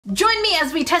Join me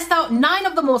as we test out 9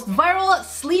 of the most viral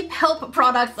sleep help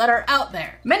products that are out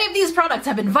there. Many of these products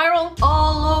have been viral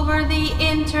all over the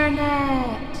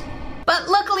internet. But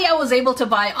luckily I was able to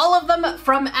buy all of them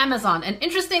from Amazon, and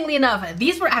interestingly enough,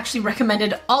 these were actually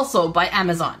recommended also by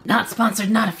Amazon. Not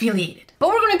sponsored, not affiliated. But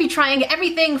we're going to be trying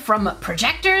everything from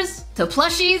projectors to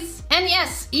plushies, and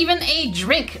yes, even a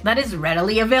drink that is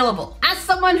readily available. As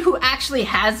someone who actually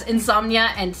has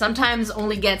insomnia and sometimes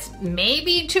only gets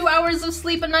maybe 2 hours of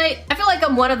sleep a night, I feel like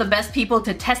I'm one of the best people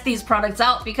to test these products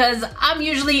out because I'm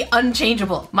usually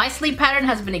unchangeable. My sleep pattern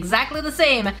has been exactly the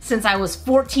same since I was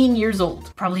 14 years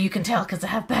old. Probably you can tell because I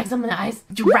have bags on my eyes.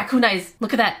 Raccoon eyes.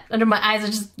 Look at that. Under my eyes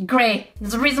are just gray.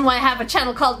 There's a reason why I have a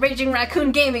channel called Raging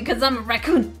Raccoon Gaming, because I'm a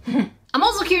raccoon. I'm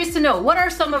also curious to know, what are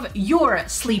some of your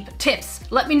sleep tips?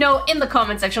 Let me know in the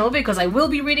comment section below because I will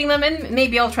be reading them and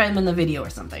maybe I'll try them in the video or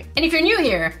something. And if you're new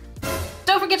here,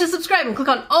 don't forget to subscribe and click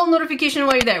on all notifications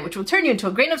while you're there, which will turn you into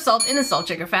a grain of salt in the Salt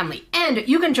Shaker family. And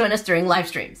you can join us during live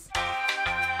streams.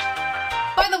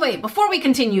 By the way, before we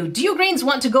continue, do you grains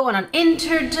want to go on an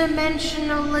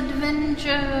interdimensional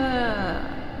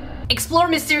adventure? Explore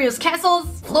mysterious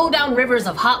castles, flow down rivers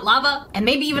of hot lava, and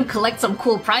maybe even collect some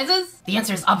cool prizes? The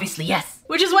answer is obviously yes.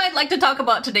 Which is why I'd like to talk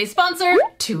about today's sponsor,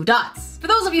 2 Dots. For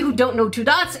those of you who don't know 2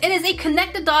 Dots, it is a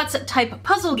connected dots type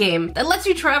puzzle game that lets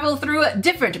you travel through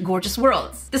different gorgeous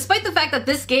worlds. Despite the fact that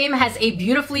this game has a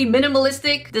beautifully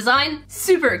minimalistic design,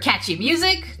 super catchy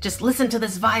music, just listen to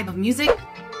this vibe of music.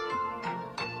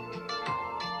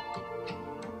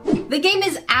 The game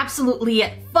is absolutely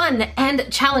fun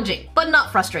and challenging, but not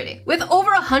frustrating. With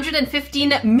over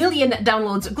 115 million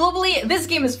downloads globally, this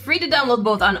game is free to download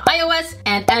both on iOS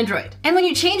and Android. And when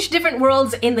you change different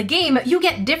worlds in the game, you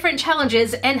get different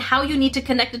challenges and how you need to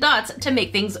connect the dots to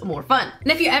make things more fun.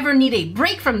 And if you ever need a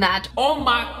break from that, oh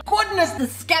my goodness, the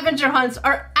scavenger hunts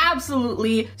are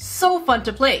absolutely so fun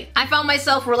to play. I found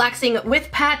myself relaxing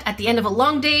with Pat at the end of a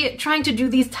long day trying to do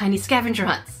these tiny scavenger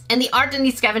hunts. And the art in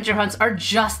these scavenger hunts are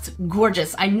just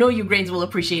gorgeous. I know you grains will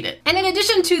appreciate it. And in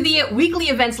addition to the weekly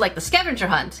events like the scavenger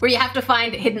hunt, where you have to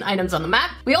find hidden items on the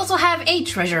map, we also have a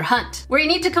treasure hunt, where you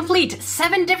need to complete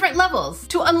 7 different levels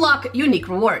to unlock unique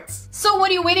rewards. So what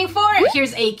are you waiting for?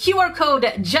 Here's a QR code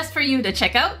just for you to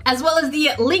check out, as well as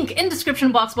the link in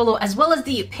description box below, as well as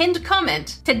the pinned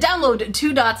comment to download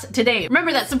 2 Dots today.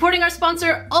 Remember that supporting our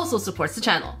sponsor also supports the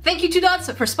channel. Thank you 2 Dots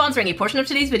for sponsoring a portion of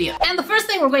today's video. And the first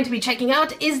thing we're going to be checking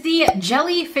out is the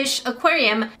jellyfish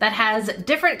aquarium that has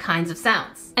different kinds of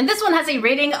sounds. And this one has a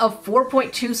rating of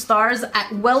 4.2 stars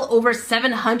at well over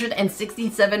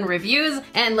 767 reviews.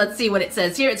 And let's see what it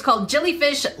says here. It's called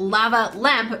Jellyfish Lava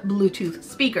Lamp Bluetooth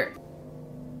Speaker.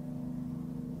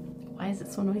 Why is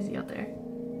it so noisy out there?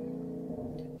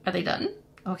 Are they done?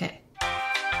 Okay.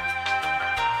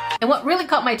 And what really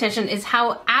caught my attention is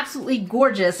how absolutely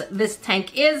gorgeous this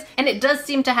tank is, and it does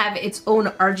seem to have its own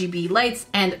RGB lights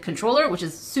and controller, which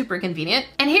is super convenient.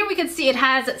 And here we can see it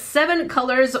has 7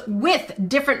 colors with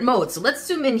different modes. So let's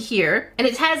zoom in here, and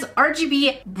it has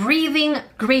RGB breathing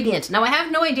gradient. Now I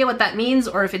have no idea what that means,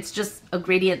 or if it's just a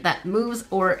gradient that moves,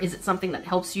 or is it something that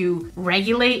helps you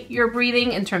regulate your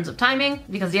breathing in terms of timing?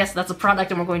 Because yes, that's a product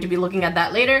and we're going to be looking at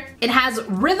that later. It has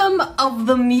rhythm of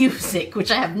the music, which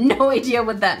I have no idea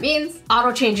what that means.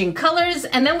 Auto-changing colors,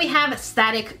 and then we have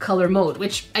static color mode,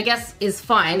 which I guess is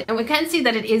fine. And we can see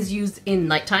that it is used in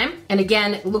nighttime. And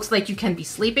again, it looks like you can be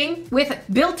sleeping with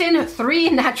built-in 3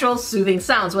 natural soothing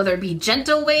sounds, whether it be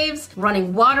gentle waves,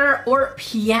 running water, or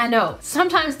piano.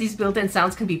 Sometimes these built-in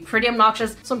sounds can be pretty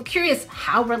obnoxious, so I'm curious,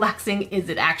 how relaxing is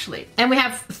it actually? And we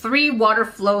have 3 water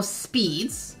flow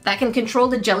speeds that can control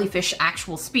the jellyfish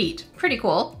actual speed. Pretty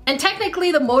cool. And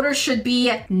technically the motor should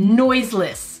be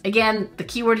noiseless. Again, the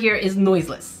keyword here is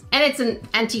noiseless. And it's an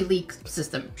anti-leak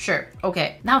system, sure,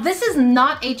 okay. Now this is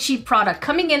not a cheap product,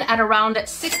 coming in at around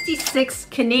 66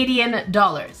 Canadian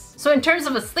dollars. So in terms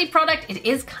of a sleep product, it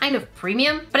is kind of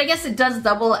premium, but I guess it does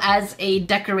double as a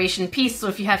decoration piece. So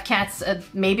if you have cats,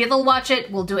 maybe they'll watch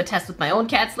it. We'll do a test with my own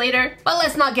cats later, but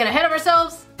let's not get ahead of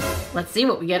ourselves. Let's see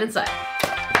what we get inside.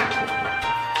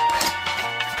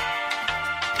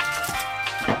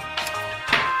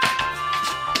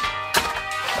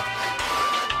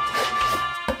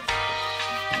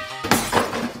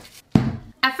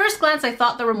 Glance, I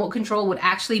thought the remote control would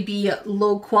actually be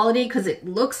low quality because it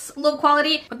looks low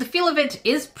quality, but the feel of it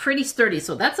is pretty sturdy,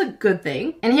 so that's a good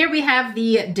thing. And here we have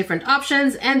the different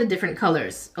options and the different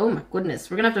colors. Oh my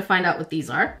goodness, we're gonna have to find out what these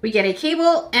are. We get a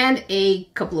cable and a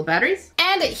couple of batteries.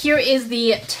 And here is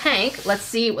the tank. Let's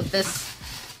see what this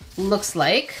looks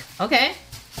like. Okay.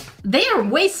 They are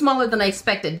way smaller than I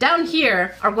expected. Down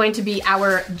here are going to be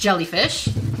our jellyfish.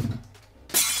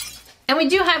 And we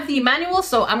do have the manual,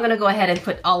 so I'm gonna go ahead and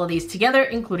put all of these together,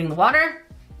 including the water.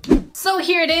 So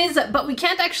here it is, but we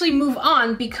can't actually move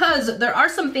on because there are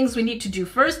some things we need to do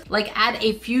first, like add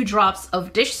a few drops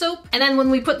of dish soap. And then when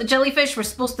we put the jellyfish, we're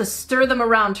supposed to stir them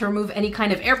around to remove any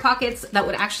kind of air pockets that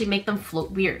would actually make them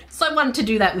float weird. So I wanted to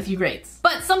do that with you greats.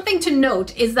 But something to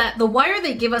note is that the wire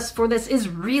they give us for this is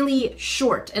really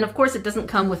short. And of course it doesn't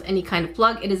come with any kind of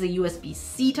plug. It is a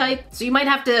USB-C type. So you might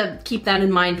have to keep that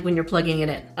in mind when you're plugging it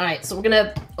in. All right, so we're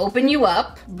gonna open you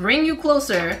up, bring you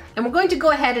closer, and we're going to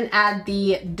go ahead and add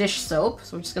the dish soap.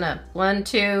 So we're just gonna 1,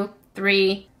 2,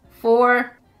 3,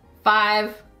 4,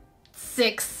 5,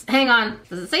 6. Hang on,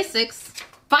 does it say 6?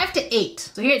 5 to 8.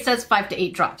 So here it says 5 to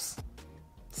 8 drops.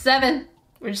 7.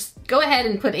 We're just go ahead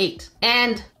and put 8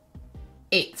 and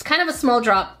 8. It's kind of a small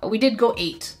drop, but we did go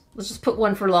 8. Let's just put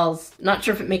 1 for lulz. Not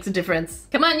sure if it makes a difference.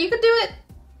 Come on, you can do it.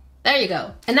 There you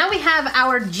go. And now we have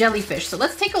our jellyfish. So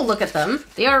let's take a look at them.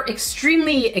 They are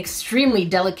extremely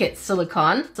delicate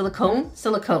silicone.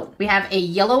 We have a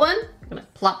yellow one. I'm gonna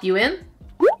plop you in.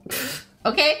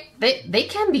 Okay, they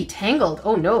can be tangled.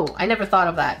 Oh no, I never thought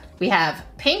of that. We have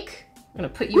pink. I'm gonna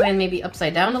put you in maybe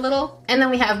upside down a little. And then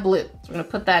we have blue. So we're gonna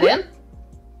put that in.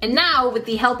 And now with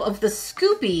the help of the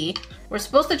Scoopy, we're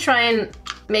supposed to try and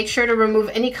make sure to remove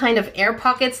any kind of air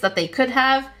pockets that they could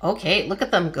have. Okay, look at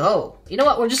them go. You know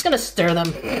what, we're just gonna stir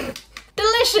them.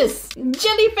 Delicious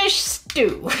jellyfish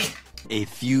stew. A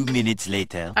few minutes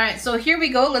later. All right, so here we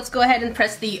go. Let's go ahead and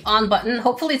press the on button.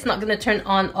 Hopefully it's not gonna turn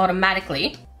on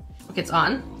automatically. Okay, it's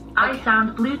on.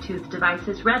 iSound Bluetooth device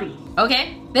is ready.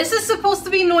 Okay, this is supposed to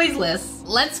be noiseless.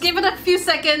 Let's give it a few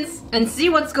seconds and see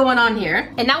what's going on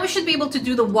here. And now we should be able to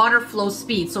do the water flow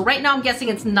speed. So right now I'm guessing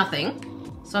it's nothing.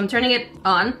 So I'm turning it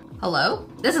on. Hello?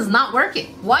 This is not working.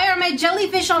 Why are my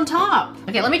jellyfish on top?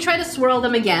 Okay, let me try to swirl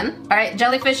them again. All right,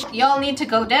 jellyfish, y'all need to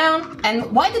go down.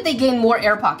 And why did they gain more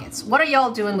air pockets? What are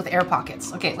y'all doing with air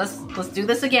pockets? Okay, let's do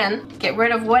this again. Get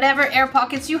rid of whatever air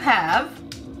pockets you have.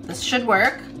 This should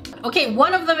work. Okay,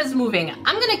 one of them is moving.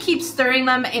 I'm gonna keep stirring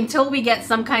them until we get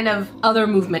some kind of other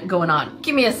movement going on.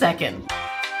 Give me a second.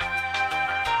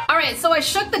 All right, so I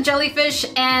shook the jellyfish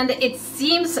and it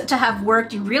seems to have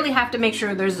worked. You really have to make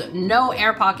sure there's no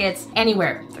air pockets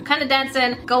anywhere. They're kind of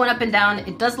dancing, going up and down.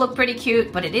 It does look pretty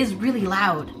cute, but it is really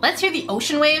loud. Let's hear the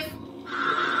ocean wave.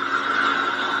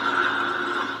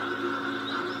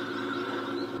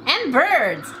 And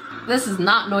birds. This is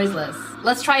not noiseless.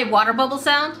 Let's try water bubble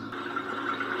sound.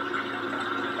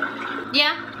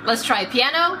 Yeah, let's try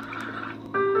piano.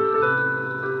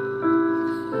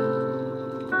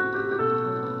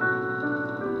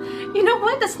 You know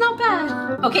what? That's not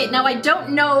bad. Okay, now I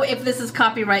don't know if this is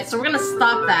copyright, so we're gonna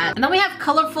stop that. And then we have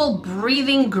colorful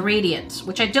breathing gradient,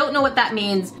 which I don't know what that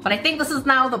means, but I think this is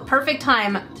now the perfect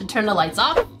time to turn the lights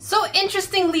off. So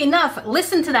interestingly enough,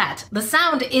 listen to that. The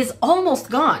sound is almost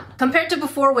gone. Compared to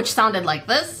before, which sounded like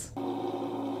this.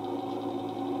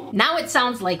 Now it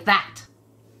sounds like that.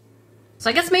 So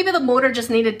I guess maybe the motor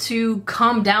just needed to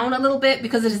calm down a little bit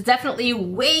because it is definitely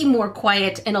way more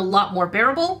quiet and a lot more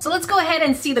bearable. So let's go ahead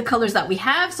and see the colors that we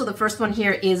have. So the first one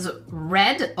here is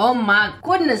red. Oh my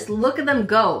goodness, look at them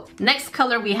go. Next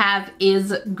color we have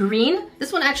is green.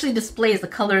 This one actually displays the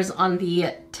colors on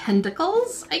the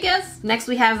tentacles, I guess. Next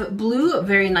we have blue,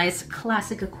 very nice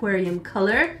classic aquarium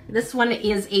color. This one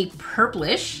is a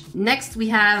purplish. Next we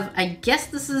have, I guess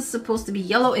this is supposed to be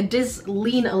yellow. It does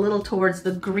lean a little towards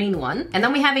the green one. And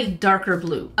then we have a darker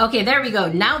blue. Okay, there we go.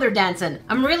 Now they're dancing.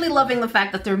 I'm really loving the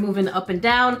fact that they're moving up and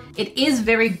down. It is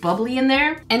very bubbly in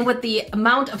there. And with the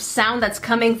amount of sound that's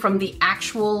coming from the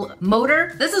actual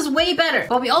motor, this is way better.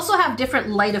 But we also have different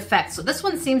light effects. So this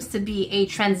one seems to be a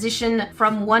transition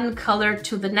from one color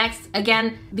to the next.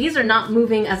 Again, these are not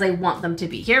moving as I want them to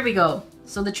be. Here we go.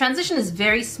 So the transition is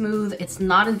very smooth, it's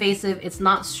not invasive, it's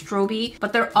not stroby,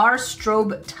 but there are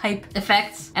strobe type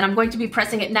effects, and I'm going to be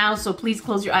pressing it now, so please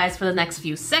close your eyes for the next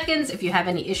few seconds if you have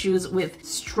any issues with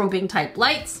strobing type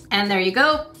lights. And there you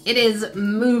go, it is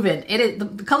moving.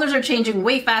 The colors are changing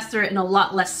way faster and a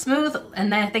lot less smooth,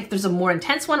 and then I think there's a more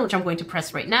intense one, which I'm going to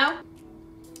press right now.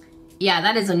 Yeah,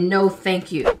 that is a no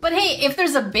thank you. But hey, if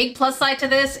there's a big plus side to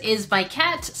this is my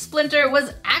cat, Splinter,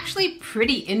 was actually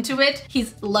pretty into it.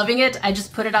 He's loving it. I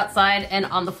just put it outside and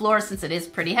on the floor since it is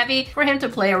pretty heavy for him to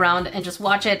play around and just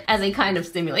watch it as a kind of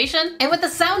stimulation. And with the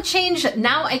sound change,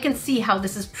 now I can see how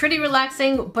this is pretty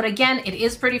relaxing, but again, it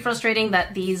is pretty frustrating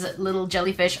that these little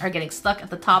jellyfish are getting stuck at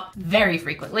the top very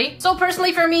frequently. So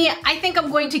personally for me, I think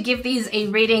I'm going to give these a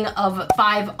rating of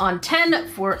 5 on 10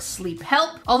 for sleep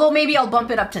help. Although maybe I'll bump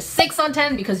it up to 6 6 on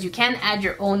 10 because you can add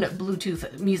your own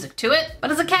Bluetooth music to it. But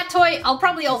as a cat toy, I'll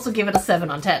probably also give it a 7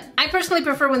 on 10. I personally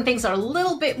prefer when things are a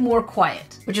little bit more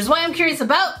quiet, which is why I'm curious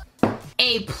about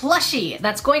a plushie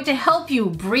that's going to help you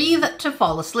breathe to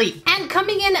fall asleep. And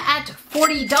coming in at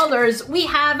 $40, we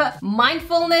have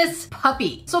Mindfulness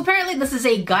Puppy. So apparently this is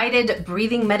a guided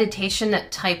breathing meditation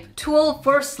type tool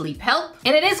for sleep help.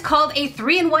 And it is called a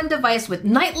 3-in-1 device with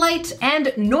nightlight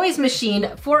and noise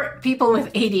machine for people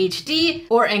with ADHD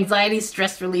or anxiety,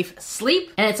 stress relief,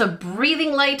 sleep. And it's a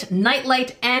breathing light,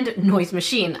 nightlight, and noise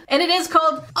machine. And it is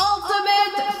called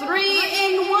Ultimate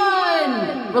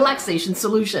 3-in-1 Relaxation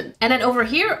Solution. And then over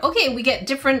here, okay, we get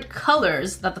different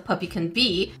colors that the puppy can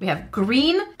be. We have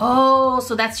green. Oh,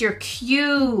 so that's your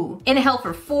cue. Inhale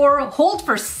for 4, hold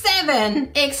for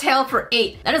 7, exhale for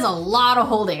 8. That is a lot of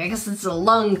holding. I guess it's a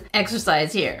lung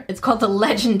exercise here. It's called the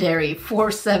legendary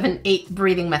 4-7-8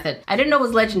 breathing method. I didn't know it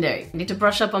was legendary. I need to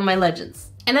brush up on my legends.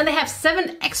 And then they have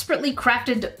 7 expertly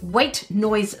crafted white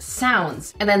noise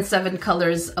sounds, and then 7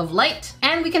 colors of light.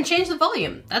 And we can change the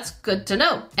volume. That's good to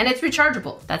know. And it's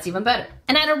rechargeable. That's even better.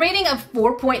 And at a rating of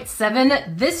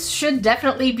 4.7, this should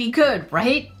definitely be good,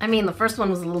 right? I mean, the first one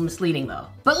was a little misleading though.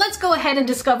 But let's go ahead and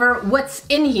discover what's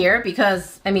in here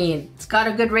because, I mean, it's got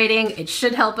a good rating. It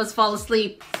should help us fall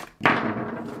asleep.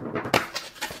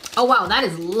 Oh wow, that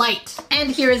is light.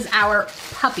 And here is our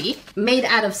puppy made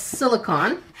out of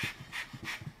silicone.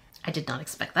 I did not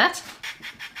expect that.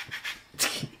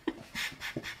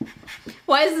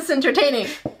 Why is this entertaining?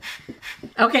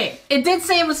 Okay, it did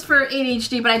say it was for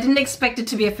ADHD, but I didn't expect it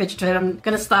to be a fidget toy. I'm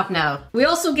gonna stop now. We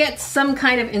also get some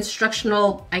kind of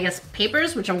instructional, I guess,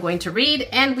 papers, which I'm going to read,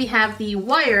 and we have the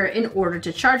wire in order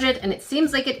to charge it, and it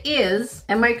seems like it is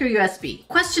a micro USB.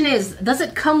 Question is, does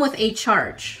it come with a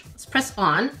charge? Press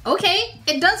on. Okay,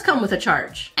 it does come with a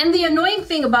charge. And the annoying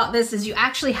thing about this is you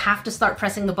actually have to start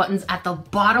pressing the buttons at the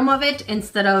bottom of it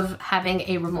instead of having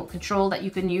a remote control that you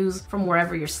can use from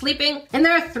wherever you're sleeping. And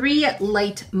there are 3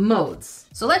 light modes.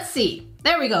 So let's see.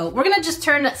 There we go. We're gonna just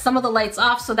turn some of the lights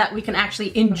off so that we can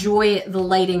actually enjoy the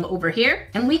lighting over here.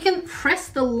 And we can press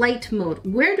the light mode.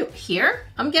 Here,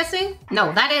 I'm guessing?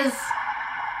 No, that is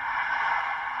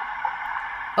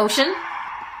ocean.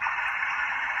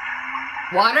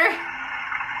 Water?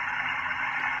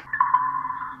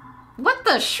 What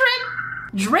the shrimp?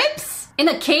 Drips? In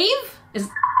a cave?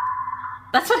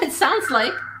 That's what it sounds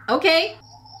like. Okay.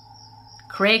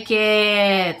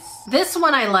 Crickets. This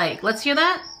one I like. Let's hear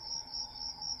that.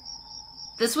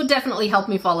 This would definitely help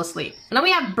me fall asleep. And then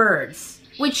we have birds,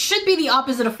 which should be the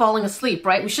opposite of falling asleep,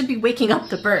 right? We should be waking up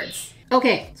the birds.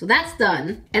 Okay, so that's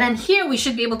done. And then here we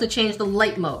should be able to change the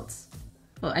light modes.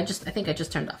 Well, I think I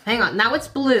just turned off. Hang on, now it's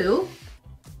blue.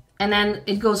 And then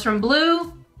it goes from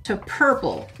blue to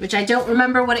purple, which I don't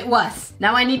remember what it was.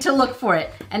 Now I need to look for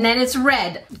it. And then it's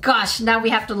red. Gosh, now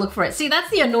we have to look for it. See, that's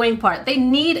the annoying part. They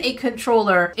need a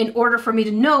controller in order for me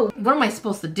to know what am I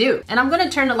supposed to do. And I'm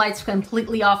gonna turn the lights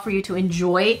completely off for you to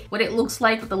enjoy what it looks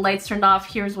like with the lights turned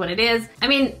off. Here's what it is. I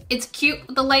mean, it's cute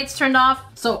with the lights turned off.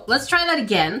 So let's try that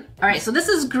again. All right, so this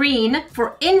is green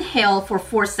for inhale for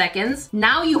 4 seconds.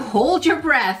 Now you hold your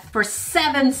breath for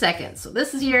 7 seconds. So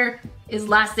this is is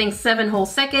lasting 7 whole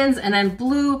seconds, and then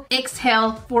blue,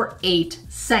 exhale for 8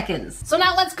 seconds. So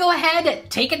now let's go ahead,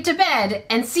 take it to bed,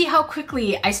 and see how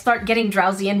quickly I start getting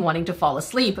drowsy and wanting to fall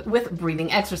asleep with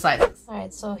breathing exercises. All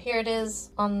right, so here it is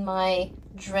on my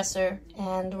dresser,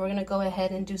 and we're gonna go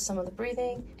ahead and do some of the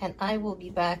breathing, and I will be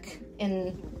back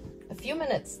in a few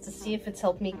minutes to see if it's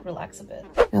helped me relax a bit.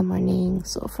 Good morning.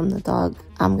 So from the dog,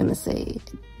 I'm gonna say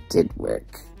it did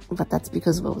work. But that's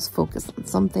because I was focused on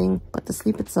something, but the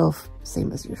sleep itself,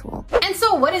 same as usual. And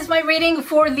so what is my rating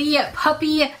for the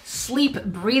puppy sleep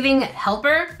breathing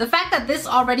helper? The fact that this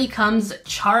already comes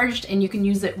charged and you can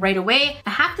use it right away,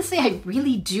 I have to say I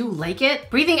really do like it.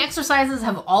 Breathing exercises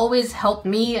have always helped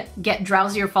me get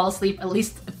drowsy or fall asleep, at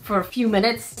least for a few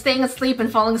minutes. Staying asleep and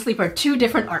falling asleep are 2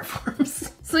 different art forms.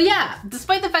 So yeah,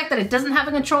 despite the fact that it doesn't have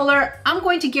a controller, I'm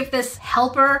going to give this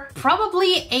helper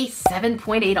probably a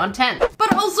 7.8 on 10.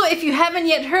 But also, if you haven't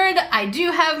yet heard, I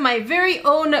do have my very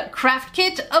own craft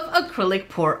kit of acrylic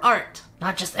pour art.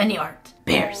 Not just any art,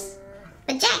 bears.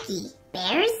 But Jackie,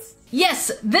 bears?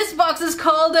 Yes, this box is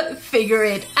called Figure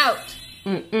It Out.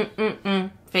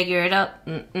 Figure it out.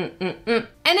 And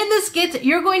in this kit,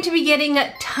 you're going to be getting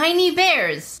tiny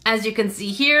bears. As you can see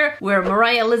here, where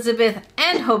Mariah Elizabeth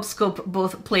and Hope Scope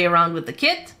both play around with the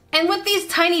kit. And with these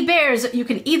tiny bears, you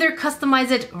can either customize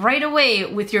it right away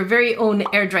with your very own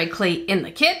air dry clay in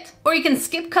the kit, or you can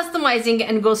skip customizing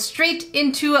and go straight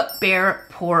into bear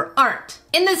pour art.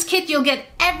 In this kit, you'll get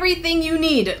everything you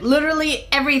need, literally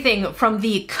everything, from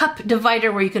the cup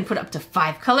divider where you can put up to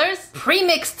 5 colors,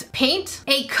 pre-mixed paint,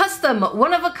 a custom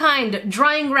one-of-a-kind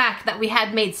drying rack that we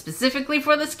had made specifically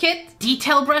for this kit,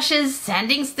 detail brushes,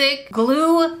 sanding stick,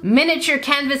 glue, miniature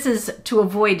canvases to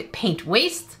avoid paint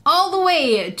waste, all the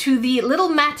way to the little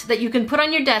mat that you can put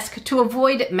on your desk to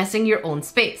avoid messing your own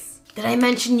space. Did I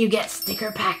mention you get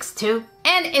sticker packs too?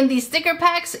 And in these sticker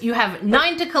packs, you have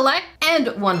 9 to collect and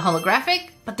 1 holographic,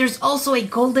 but there's also a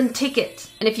golden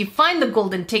ticket. And if you find the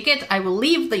golden ticket, I will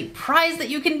leave the prize that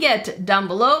you can get down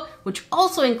below, which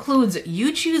also includes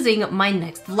you choosing my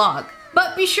next vlog.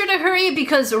 But be sure to hurry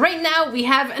because right now we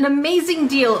have an amazing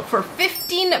deal for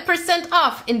 15%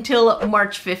 off until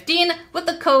March 15 with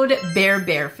the code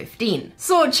BEARBEAR15.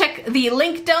 So check the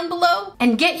link down below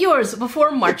and get yours before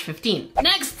March 15.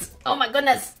 Next, oh my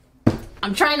goodness,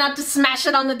 I'm trying not to smash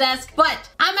it on the desk, but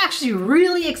I'm actually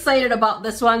really excited about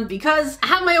this one because I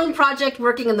have my own project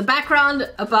working in the background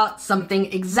about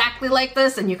something exactly like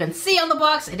this, and you can see on the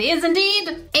box it is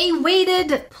indeed a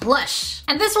weighted plush.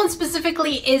 And this one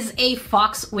specifically is a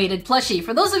Fox weighted plushie.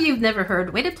 For those of you who've never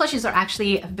heard, weighted plushies are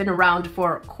actually have been around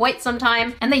for quite some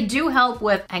time, and they do help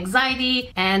with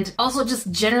anxiety and also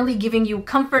just generally giving you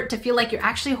comfort to feel like you're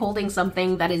actually holding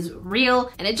something that is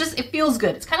real, and it feels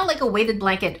good. It's kind of like a weighted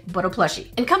blanket, but a plushie.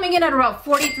 And coming in at about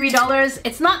 $43,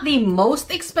 it's not the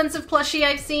most expensive plushie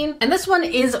I've seen. And this one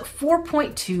is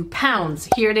 4.2 pounds.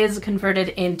 Here it is converted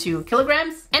into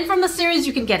kilograms. And from the series,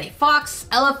 you can get a fox,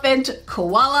 elephant,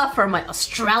 koala for my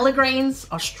australogrinds,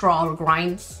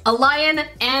 a lion,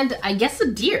 and I guess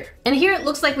a deer. And here it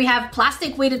looks like we have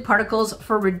plastic weighted particles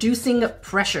for reducing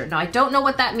pressure. Now I don't know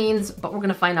what that means, but we're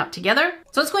gonna find out together.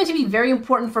 So it's going to be very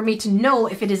important for me to know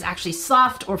if it is actually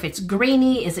soft or if it's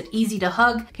grainy. Is it easy to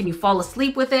hug? Can you fall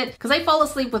asleep with it? Because I fall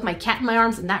asleep with my cat in my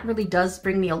arms and that really does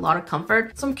bring me a lot of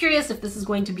comfort. So I'm curious if this is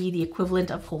going to be the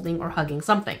equivalent of holding or hugging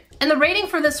something. And the rating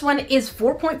for this one is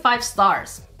 4.5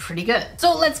 stars. Pretty good.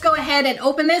 So let's go ahead and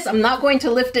open this. I'm not going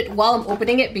to lift it while I'm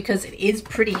opening it because it is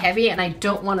pretty heavy and I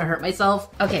don't want to hurt myself.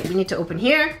 Okay, we need to open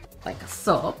here. Like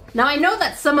so. Now I know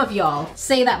that some of y'all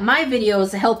say that my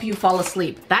videos help you fall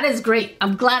asleep. That is great.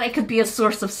 I'm glad I could be a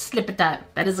source of sleep time.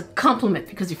 That is a compliment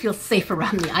because you feel safe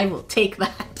around me. I will take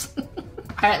that.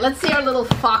 All right, let's see our little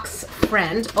fox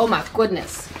friend. Oh my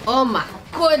goodness. Oh my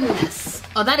goodness.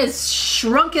 Oh, that is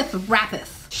shrunketh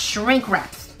wrappeth. Shrink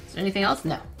wraps. Is there anything else?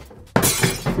 No.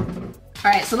 All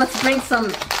right, so let's bring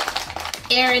some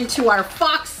air into our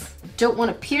fox. Don't want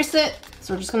to pierce it,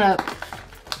 so we're just gonna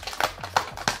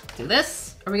do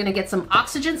this. Are we gonna get some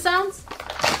oxygen sounds?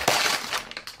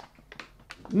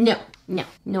 No, no,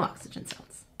 no oxygen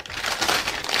sounds.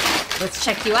 Let's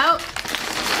check you out.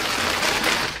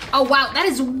 Oh wow, that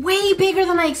is way bigger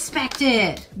than I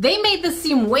expected. They made this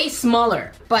seem way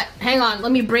smaller, but hang on,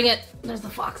 let me bring it. There's the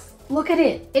fox. Look at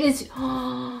it. It is,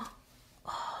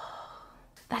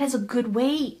 that is a good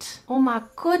weight. Oh my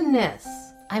goodness.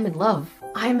 I'm in love.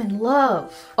 I'm in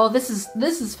love. Oh, this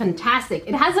is fantastic.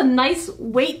 It has a nice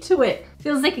weight to it.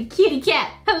 Feels like a kitty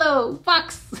cat. Hello,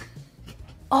 fox.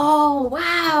 Oh,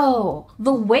 wow.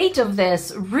 The weight of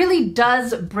this really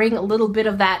does bring a little bit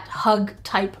of that hug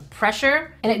type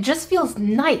pressure, and it just feels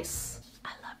nice.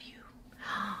 I love you.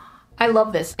 I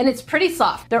love this, and it's pretty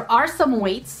soft. There are some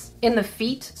weights in the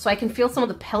feet, so I can feel some of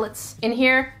the pellets in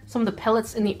here, some of the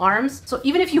pellets in the arms. So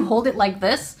even if you hold it like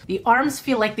this, the arms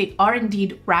feel like they are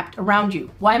indeed wrapped around you.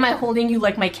 Why am I holding you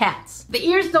like my cats? The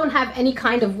ears don't have any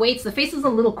kind of weights. The face is a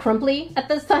little crumply at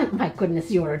this time. My goodness,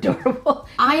 you are adorable.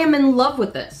 I am in love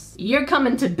with this. You're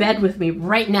coming to bed with me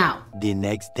right now. The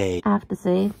next day. I have to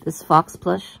say, this fox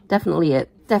plush, definitely it.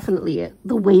 Definitely it.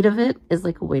 The weight of it is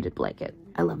like a weighted blanket.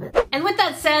 I love it. And with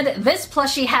that said, this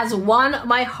plushie has won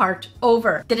my heart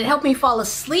over. Did it help me fall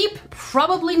asleep?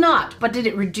 Probably not. But did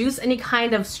it reduce any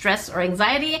kind of stress or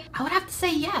anxiety? I would have to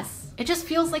say yes. It just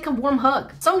feels like a warm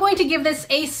hug. So I'm going to give this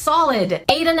a solid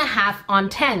 8.5 on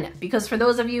 10, because for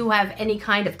those of you who have any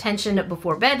kind of tension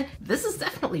before bed, this is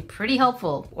definitely pretty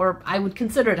helpful, or I would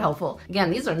consider it helpful.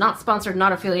 Again, these are not sponsored,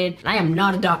 not affiliated, and I am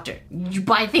not a doctor. You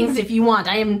buy things if you want.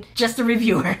 I am just a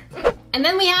reviewer. And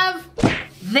then we have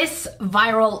this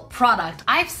viral product.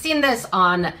 I've seen this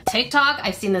on TikTok,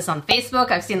 I've seen this on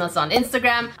Facebook, I've seen this on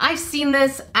Instagram, I've seen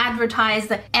this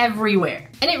advertised everywhere.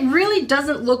 And it really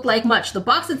doesn't look like much. The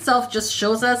box itself just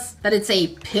shows us that it's a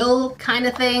pill kind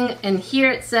of thing. And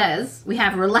here it says, we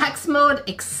have relax mode,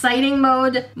 exciting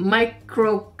mode,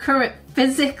 microcurrent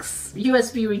physics,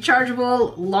 USB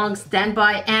rechargeable, long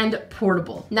standby, and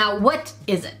portable. Now, what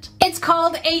is it? It's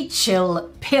called a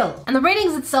chill pill. And the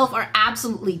ratings itself are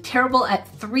absolutely terrible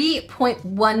at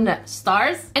 3.1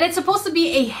 stars. And it's supposed to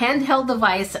be a handheld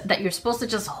device that you're supposed to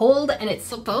just hold, and it's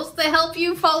supposed to help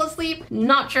you fall asleep.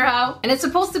 Not sure how. And it's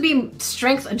supposed to be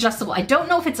strength adjustable. I don't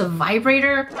know if it's a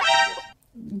vibrator.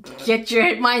 Get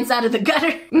your minds out of the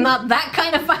gutter. Not that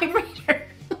kind of vibrator.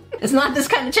 It's not this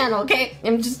kind of channel, okay?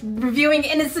 I'm just reviewing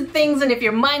innocent things, and if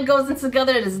your mind goes into the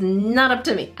gutter, it is not up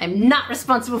to me. I'm not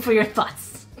responsible for your thoughts.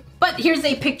 But here's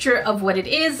a picture of what it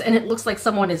is, and it looks like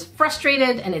someone is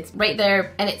frustrated, and it's right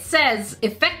there. And it says,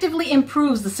 effectively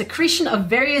improves the secretion of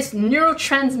various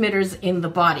neurotransmitters in the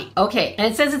body. Okay,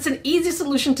 and it says it's an easy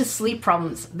solution to sleep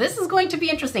problems. This is going to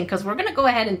be interesting because we're gonna go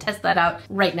ahead and test that out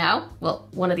right now. Well,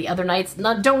 one of the other nights.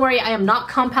 Now, don't worry, I am not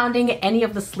compounding any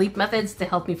of the sleep methods to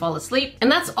help me fall asleep.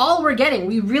 And that's all we're getting.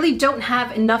 We really don't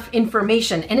have enough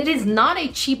information, and it is not a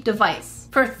cheap device.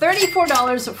 For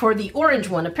 $34 for the orange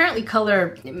one. Apparently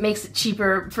color makes it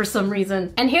cheaper for some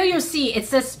reason. And here you'll see it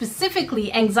says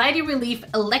specifically anxiety relief,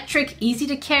 electric, easy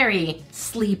to carry,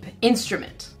 sleep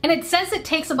instrument. And it says it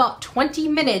takes about 20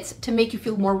 minutes to make you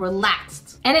feel more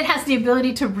relaxed. And it has the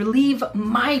ability to relieve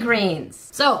migraines.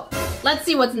 So let's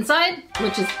see what's inside,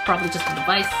 which is probably just a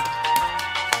device.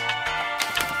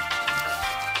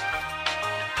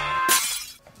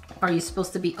 Are you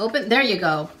supposed to be open? There you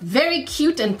go. Very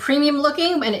cute and premium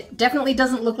looking, and it definitely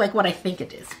doesn't look like what I think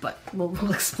it is, but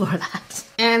we'll explore that.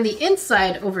 And the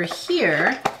inside over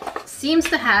here seems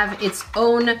to have its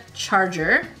own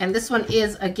charger, and this one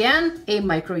is again a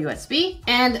micro USB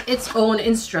and its own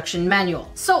instruction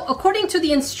manual. So according to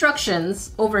the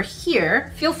instructions over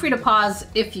here, feel free to pause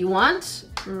if you want.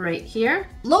 Right here.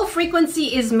 Low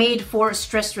frequency is made for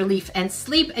stress relief and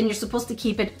sleep, and you're supposed to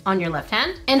keep it on your left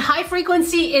hand. And high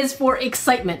frequency is for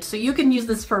excitement. So you can use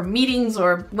this for meetings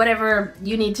or whatever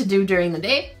you need to do during the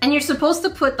day. And you're supposed to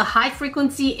put the high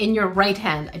frequency in your right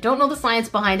hand. I don't know the science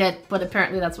behind it, but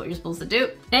apparently that's what you're supposed to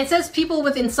do. And it says people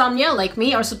with insomnia like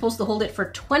me are supposed to hold it for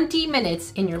 20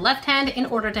 minutes in your left hand in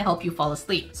order to help you fall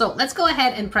asleep. So let's go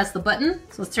ahead and press the button.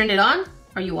 So let's turn it on.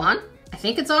 Are you on? I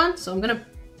think it's on. So I'm gonna,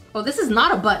 oh, this is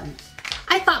not a button.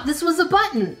 I thought this was a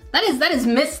button. That is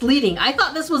misleading. I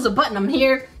thought this was a button. I'm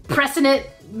here pressing it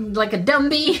like a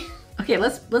dummy. Okay,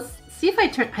 let's see if I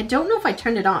turn, I don't know if I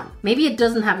turned it on. Maybe it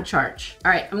doesn't have a charge.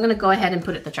 All right, I'm gonna go ahead and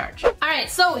put it to charge. All right,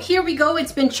 so here we go.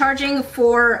 It's been charging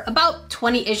for about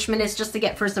 20-ish minutes just to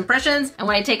get first impressions. And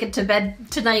when I take it to bed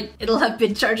tonight, it'll have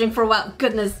been charging for a while.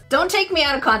 Goodness, don't take me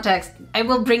out of context. I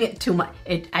will bring it to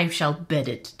I shall bed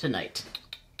it tonight.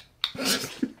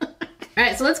 All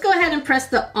right, so let's go ahead and press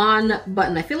the on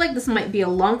button. I feel like this might be a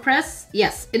long press.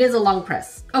 Yes, it is a long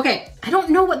press. Okay, I don't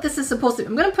know what this is supposed to be.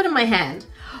 I'm gonna put it in my hand.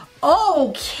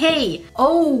 Okay.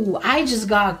 Oh, I just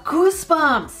got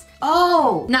goosebumps.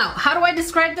 Oh, now how do I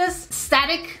describe this?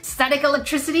 Static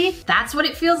electricity. That's what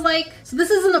it feels like. So this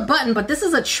isn't a button, but this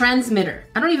is a transmitter.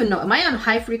 I don't even know. Am I on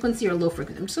high frequency or low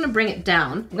frequency? I'm just gonna bring it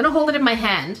down. I'm gonna hold it in my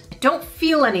hand. I don't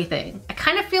feel anything. I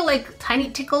kind of feel like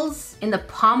tiny tickles in the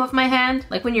palm of my hand.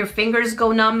 Like when your fingers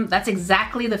go numb, that's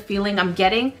exactly the feeling I'm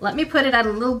getting. Let me put it at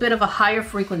a little bit of a higher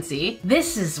frequency.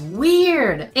 This is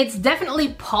weird. It's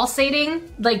definitely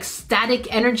pulsating like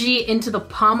static energy into the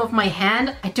palm of my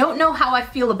hand. I don't know how I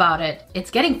feel about it.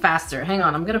 It's getting faster. Hang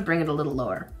on, I'm gonna bring it a little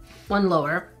lower. One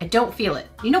lower. I don't feel it.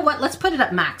 You know what? Let's put it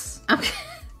at max.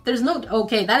 There's no,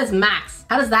 okay, that is max.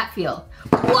 How does that feel?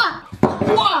 What?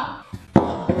 What?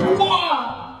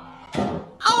 What?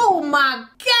 Oh my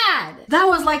God! That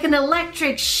was like an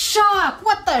electric shock.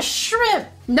 What the shrimp?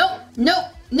 Nope, nope,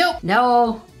 nope,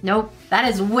 no, nope. That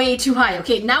is way too high.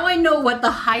 Okay, now I know what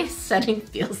the highest setting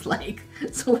feels like.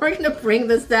 So we're gonna bring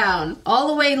this down all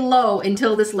the way low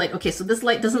until this light, okay, so this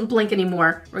light doesn't blink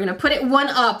anymore. We're gonna put it one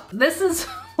up. This is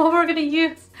what we're gonna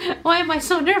use. Why am I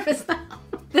so nervous now?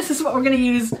 This is what we're gonna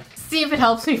use. See if it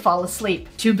helps me fall asleep.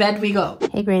 To bed we go.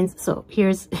 Hey Grains, so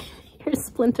here's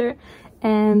Splinter,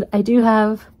 and I do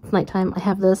have nighttime. I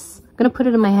have this. I'm gonna put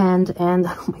it in my hand, and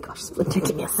oh my gosh, Splinter,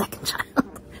 give me a second,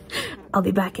 child. I'll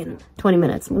be back in 20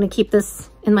 minutes. I'm gonna keep this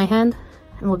in my hand,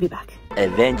 and we'll be back.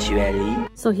 Eventually.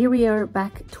 So here we are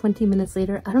back 20 minutes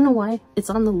later. I don't know why. It's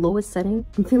on the lowest setting.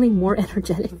 I'm feeling more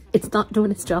energetic. It's not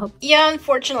doing its job. Yeah,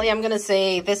 unfortunately, I'm gonna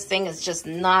say this thing is just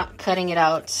not cutting it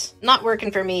out. Not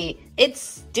working for me.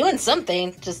 It's doing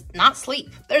something, just not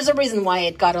sleep. There's a reason why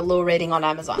it got a low rating on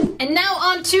Amazon. And now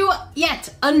on to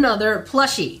yet another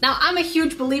plushie. Now, I'm a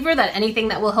huge believer that anything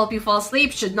that will help you fall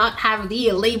asleep should not have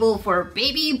the label for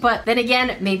baby, but then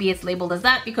again, maybe it's labeled as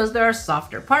that because there are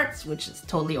softer parts, which is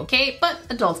totally okay, but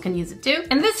adults can use it too.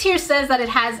 And this here says that it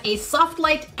has a soft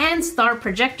light and star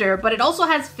projector, but it also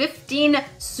has 15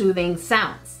 soothing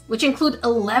sounds, which include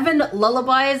 11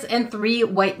 lullabies and 3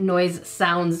 white noise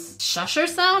sounds. Shusher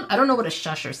sound? I don't know what a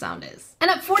shusher sound is. And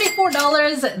at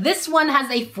 $44, this one has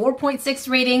a 4.6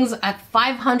 ratings at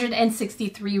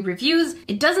 563 reviews.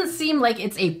 It doesn't seem like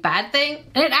it's a bad thing,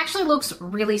 and it actually looks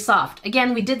really soft.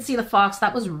 Again, we did see the Fox.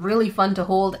 That was really fun to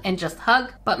hold and just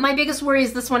hug, but my biggest worry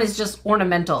is this one is just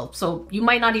ornamental, so you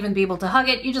might not even be able to hug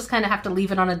it. You just kind of have to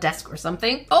leave it on a desk or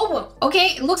something. Oh,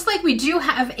 okay, it looks like we do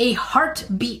have a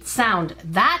heartbeat sound.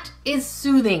 That is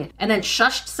soothing. And then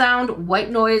shushed sound, white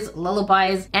noise,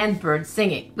 lullabies, and birds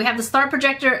singing. We have the star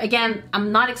projector. Again,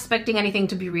 I'm not expecting anything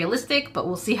to be realistic, but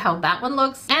we'll see how that one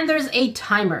looks. And there's a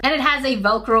timer, and it has a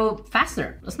Velcro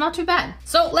fastener. That's not too bad.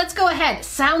 So let's go ahead.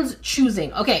 Sounds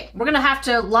choosing. Okay, we're gonna have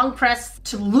to long press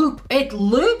to loop. It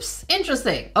loops?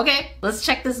 Interesting. Okay, let's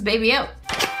check this baby out.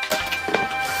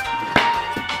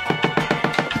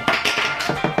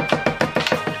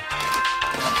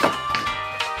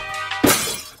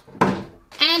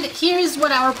 Here's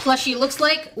what our plushie looks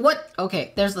like. What?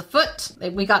 Okay, there's the foot.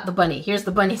 We got the bunny. Here's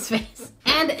the bunny's face.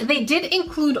 And they did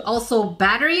include also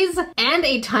batteries and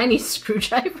a tiny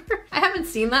screwdriver. I haven't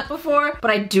seen that before,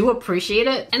 but I do appreciate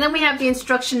it. And then we have the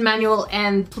instruction manual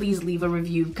and please leave a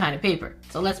review kind of paper.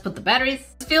 So let's put the batteries.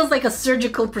 It feels like a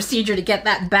surgical procedure to get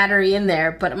that battery in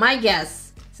there, but my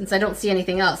guess, since I don't see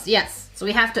anything else, yes. So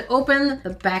we have to open the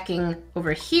backing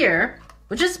over here,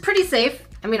 which is pretty safe.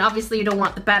 I mean, obviously you don't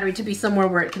want the battery to be somewhere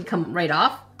where it can come right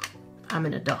off. I'm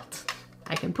an adult.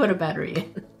 I can put a battery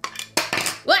in.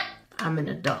 What? I'm an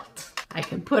adult. I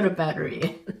can put a battery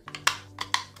in.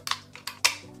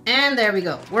 And there we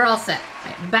go. We're all set.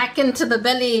 Right, back into the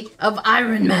belly of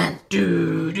Iron Man.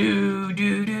 Do do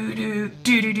do do do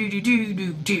do do do do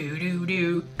do do do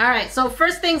do. All right. So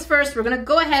first things first, we're gonna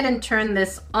go ahead and turn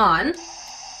this on.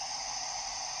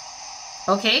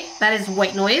 Okay, that is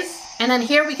white noise. And then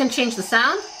here we can change the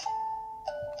sound.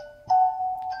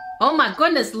 Oh my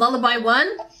goodness, lullaby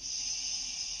 1.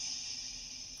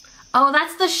 Oh,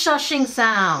 that's the shushing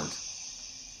sound.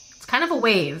 It's kind of a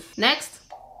wave. Next.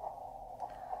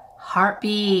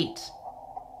 Heartbeat.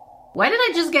 Why did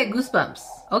I just get goosebumps?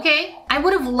 Okay, I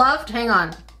would have loved, hang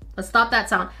on. Let's stop that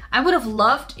sound. I would have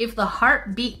loved if the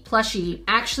heartbeat plushie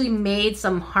actually made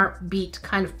some heartbeat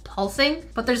kind of pulsing,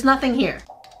 but there's nothing here.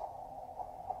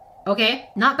 Okay,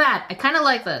 not bad. I kind of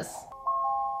like this.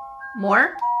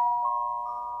 More?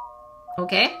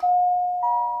 Okay.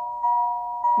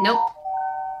 Nope.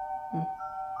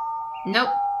 Nope.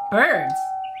 Birds.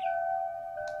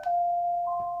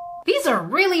 These are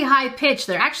really high pitched.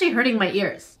 They're actually hurting my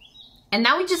ears. And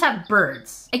now we just have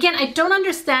birds. Again, I don't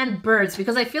understand birds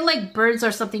because I feel like birds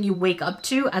are something you wake up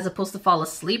to as opposed to fall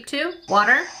asleep to.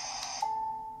 Water.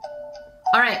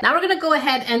 All right, now we're gonna go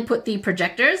ahead and put the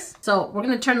projectors. So we're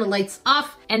gonna turn the lights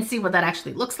off and see what that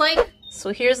actually looks like.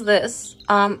 So here's this.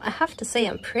 I have to say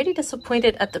I'm pretty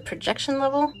disappointed at the projection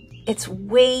level. It's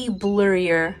way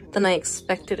blurrier than I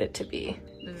expected it to be.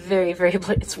 Very, very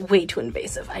blurry. It's way too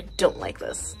invasive. I don't like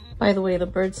this. By the way, the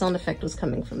bird sound effect was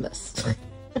coming from this.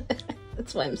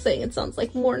 That's why I'm saying it sounds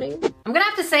like morning. I'm gonna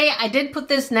have to say I did put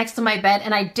this next to my bed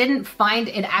and I didn't find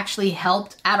it actually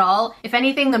helped at all. If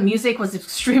anything, the music was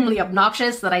extremely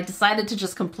obnoxious that I decided to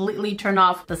just completely turn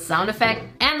off the sound effect,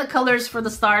 and the colors for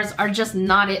the stars are just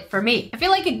not it for me. I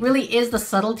feel like it really is the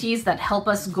subtleties that help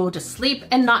us go to sleep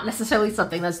and not necessarily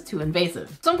something that's too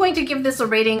invasive. So I'm going to give this a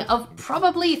rating of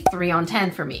probably 3 on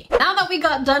 10 for me. Now that we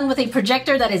got done with a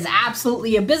projector that is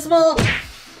absolutely abysmal,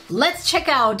 let's check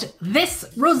out this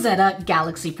Rosetta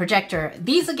Galaxy projector.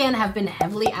 These again have been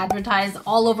heavily advertised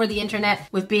all over the internet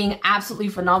with being absolutely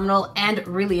phenomenal and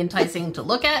really enticing to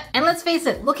look at. And let's face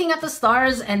it, looking at the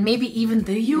stars and maybe even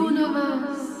the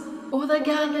universe or the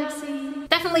galaxy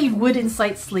definitely would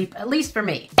incite sleep, at least for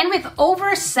me. And with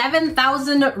over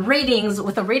 7,000 ratings,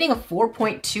 with a rating of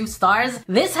 4.2 stars,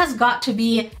 this has got to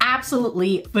be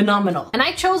absolutely phenomenal. And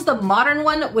I chose the modern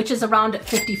one, which is around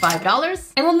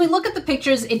 $55. And when we look at the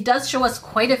pictures, it does show us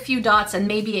quite a few dots and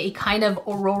maybe a kind of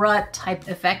aurora type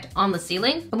effect on the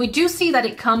ceiling. And we do see that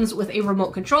it comes with a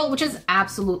remote control, which is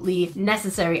absolutely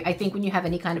necessary, I think, when you have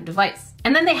any kind of device.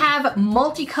 And then they have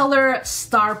multicolor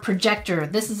star projector.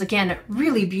 This is again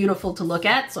really beautiful to look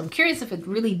look at, so I'm curious if it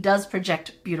really does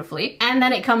project beautifully. And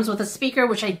then it comes with a speaker,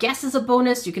 which I guess is a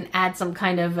bonus. You can add some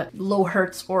kind of low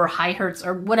hertz or high hertz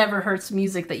or whatever hertz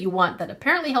music that you want that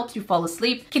apparently helps you fall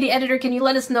asleep. Kitty editor, can you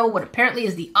let us know what apparently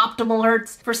is the optimal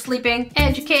hertz for sleeping?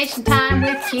 Education time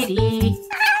with Kitty.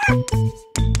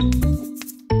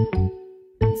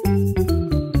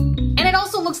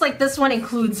 Looks like this one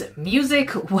includes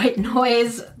music, white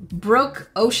noise, brook,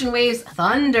 ocean waves,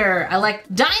 thunder. I like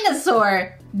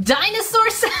dinosaur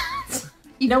sounds.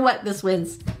 You know what? This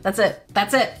wins. That's it.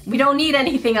 That's it. We don't need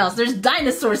anything else. There's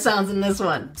dinosaur sounds in this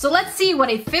one. So let's see what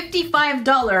a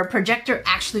 $55 projector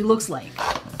actually looks like.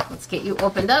 Let's get you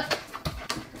opened up.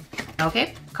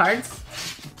 Okay, cards,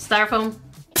 styrofoam,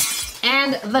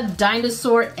 and the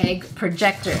dinosaur egg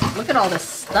projector. Look at all this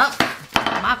stuff.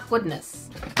 My goodness.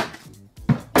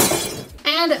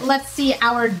 And let's see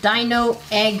our dino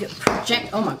egg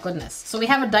oh my goodness. So we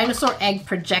have a dinosaur egg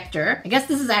projector. I guess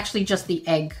this is actually just the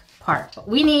egg part, but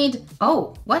we need,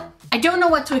 oh, what? I don't know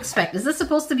what to expect. Is this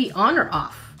supposed to be on or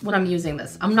off when I'm using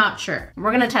this? I'm not sure.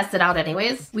 We're gonna test it out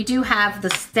anyways. We do have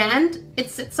the stand it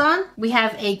sits on. We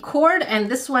have a cord, and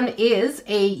this one is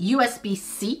a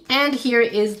USB-C. And here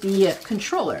is the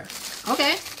controller.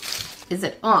 Okay. Is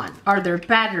it on? Are there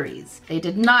batteries? They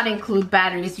did not include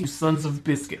batteries, you sons of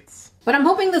biscuits. But I'm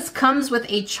hoping this comes with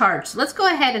a charge. So let's go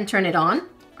ahead and turn it on.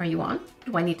 Are you on?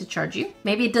 Do I need to charge you?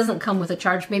 Maybe it doesn't come with a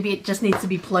charge. Maybe it just needs to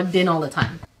be plugged in all the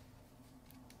time.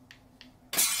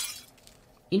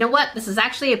 You know what? This is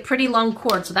actually a pretty long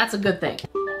cord, so that's a good thing.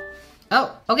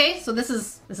 Oh, okay. So this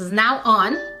is now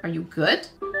on. Are you good?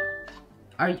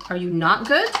 Are you not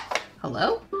good?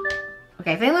 Hello?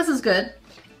 Okay, I think this is good.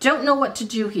 Don't know what to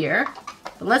do here,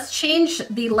 but let's change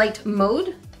the light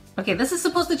mode. Okay, this is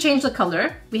supposed to change the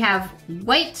color. We have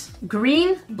white,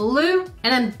 green, blue,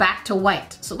 and then back to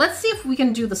white. So let's see if we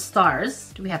can do the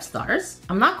stars. Do we have stars?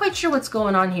 I'm not quite sure what's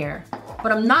going on here,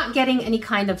 but I'm not getting any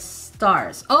kind of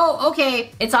stars. Oh,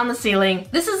 okay, it's on the ceiling.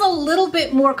 This is a little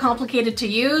bit more complicated to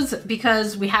use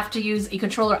because we have to use a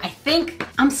controller. I think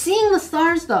I'm seeing the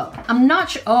stars though. I'm not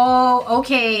sure. Oh,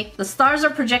 okay. The stars are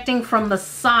projecting from the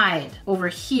side over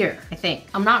here, I think.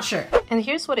 I'm not sure. And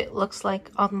here's what it looks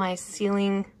like on my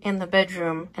ceiling in the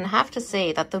bedroom. And I have to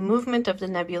say that the movement of the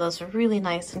nebulas are really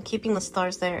nice, and keeping the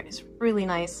stars there is really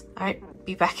nice. Alright,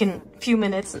 be back in a few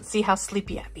minutes and see how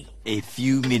sleepy I be. A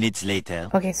few minutes later.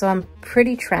 Okay, so I'm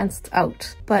pretty tranced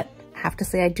out, but I have to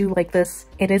say I do like this.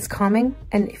 It is calming,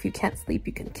 and if you can't sleep,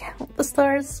 you can count the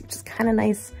stars, which is kind of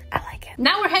nice. I like it.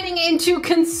 Now we're heading into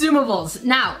consumables.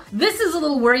 Now, this is a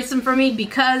little worrisome for me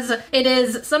because it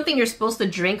is something you're supposed to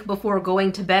drink before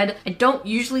going to bed. I don't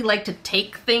usually like to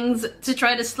take things to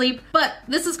try to sleep, but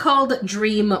this is called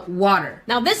Dream Water.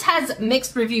 Now, this has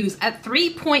mixed reviews at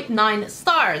 3.9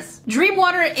 stars. Dream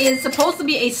Water is supposed to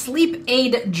be a sleep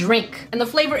aid drink, and the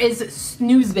flavor is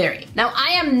snoozeberry. Now,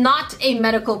 I am not a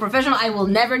medical professional. I will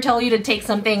never tell you to take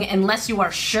something unless you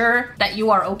are sure that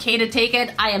you are okay to take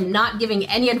it. I am not giving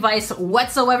any advice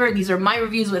whatsoever. These are my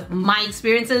reviews with my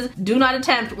experiences. Do not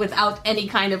attempt without any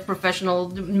kind of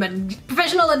professional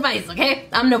advice, okay?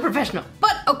 I'm no professional.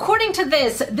 But according to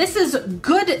this is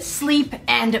good sleep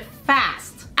and fast.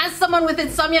 As someone with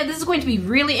insomnia, this is going to be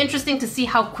really interesting to see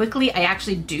how quickly I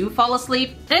actually do fall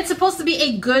asleep. And it's supposed to be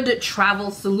a good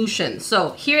travel solution.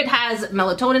 So here it has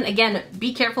melatonin. Again,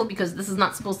 be careful because this is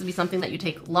not supposed to be something that you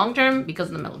take long term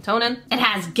because of the melatonin. It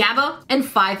has GABA and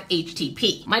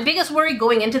 5-HTP. My biggest worry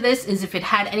going into this is if it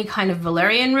had any kind of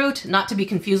valerian root, not to be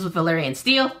confused with valerian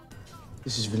steel.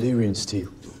 This is valerian steel.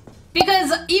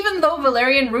 Because even though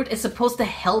valerian root is supposed to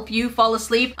help you fall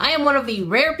asleep, I am one of the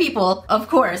rare people, of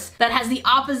course, that has the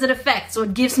opposite effect. So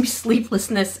it gives me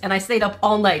sleeplessness, and I stayed up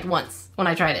all night once when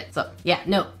I tried it. So yeah,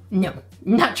 no,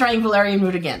 not trying valerian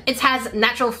root again. It has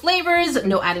natural flavors,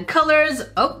 no added colors.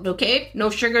 Oh, okay.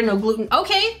 No sugar, no gluten.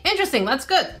 Okay, interesting, that's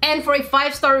good. And for a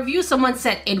 5-star review, someone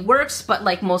said it works, but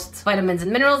like most vitamins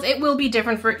and minerals, it will be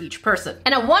different for each person.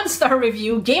 And a 1-star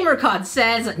review, GamerCod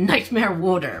says nightmare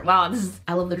water. Wow,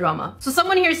 I love the drama. So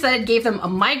someone here said it gave them a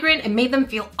migraine and made them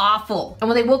feel awful. And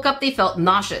when they woke up, they felt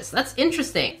nauseous. That's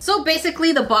interesting. So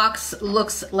basically the box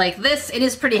looks like this. It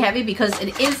is pretty heavy because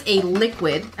it is a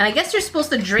liquid. And I guess you're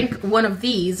supposed to drink one of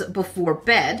these before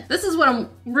bed. This is what I'm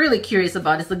really curious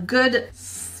about, is the good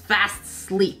fast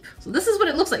sleep. So this is what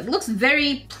it looks like. It looks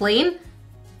very plain,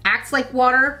 acts like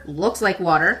water, looks like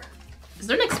water. Is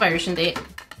there an expiration date?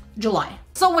 July.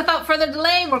 So without further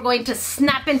delay, we're going to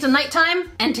snap into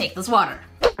nighttime and take this water.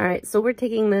 All right, so we're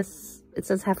taking this, it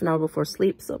says half an hour before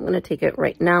sleep, so I'm gonna take it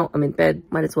right now. I'm in bed,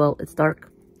 might as well, it's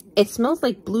dark. It smells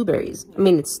like blueberries. I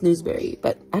mean, it's snoozeberry,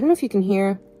 but I don't know if you can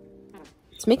hear.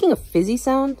 It's making a fizzy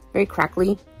sound, very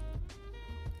crackly.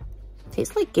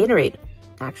 Tastes like Gatorade,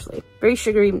 actually. Very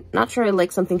sugary. Not sure I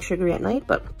like something sugary at night,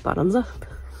 but bottoms up.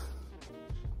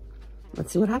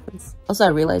 Let's see what happens. Also, I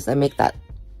realized I make that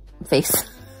face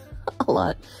a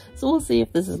lot. So we'll see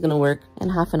if this is gonna work in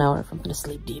half an hour, if I'm gonna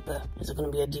sleep deeper. Is it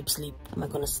gonna be a deep sleep? Am I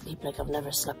gonna sleep like I've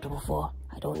never slept before?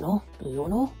 I don't know. Do you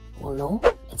know? Well, no.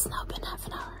 It's now been half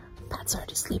an hour. Pat's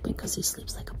already sleeping because he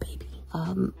sleeps like a baby.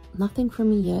 Nothing for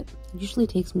me yet. It usually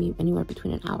takes me anywhere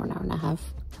between an hour and a half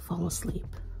to fall asleep.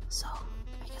 So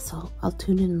I guess I'll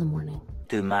tune in the morning.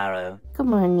 Tomorrow. Good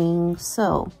morning.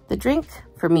 So the drink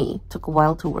for me took a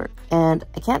while to work, and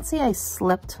I can't say I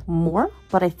slept more,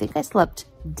 but I think I slept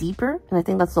deeper, and I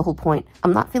think that's the whole point.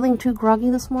 I'm not feeling too groggy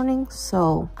this morning,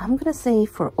 so I'm gonna say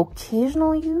for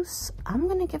occasional use, I'm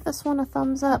gonna give this one a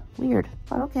thumbs up. Weird,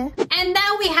 but okay. And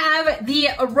now we have the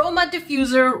Aroma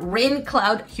Diffuser Rain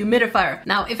Cloud Humidifier.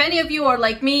 Now, if any of you are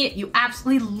like me, you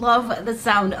absolutely love the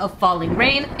sound of falling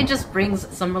rain. It just brings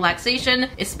some relaxation,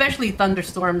 especially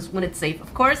thunderstorms when it's safe,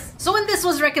 of course. So when this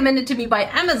was recommended to me by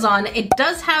Amazon, it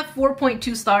does have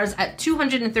 4.2 stars at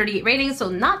 238 ratings, so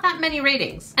not that many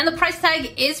ratings. And the price tag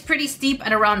is pretty steep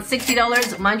at around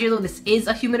 $60. Mind you though, this is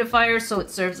a humidifier, so it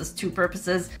serves as two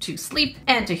purposes: to sleep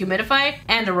and to humidify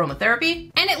and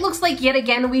aromatherapy. And it looks like yet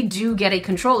again we do get a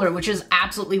controller, which is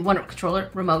absolutely wonderful. Controller,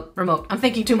 remote. I'm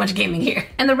thinking too much gaming here.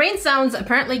 And the rain sounds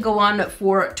apparently go on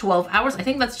for 12 hours. I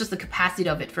think that's just the capacity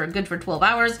of it, for 12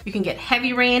 hours. You can get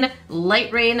heavy rain,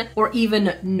 light rain, or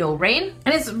even no rain.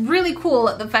 And it's really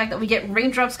cool the fact that we get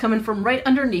raindrops coming from right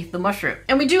underneath the mushroom.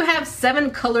 And we do have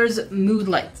 7 colors mood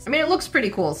lights. I mean, it looks pretty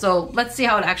cool, so let's see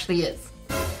how it actually is.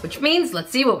 Which means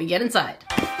let's see what we get inside.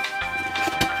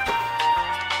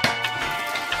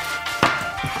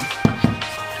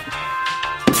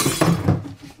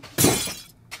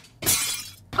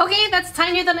 Okay, that's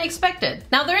tinier than I expected.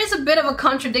 Now there is a bit of a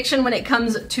contradiction when it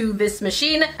comes to this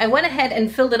machine. I went ahead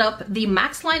and filled it up. The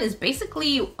Max line is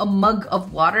basically a mug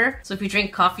of water. So if you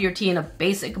drink coffee or tea in a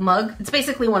basic mug, it's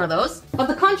basically one of those. But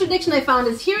the contradiction I found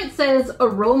is here it says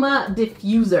Aroma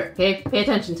Diffuser. Okay, pay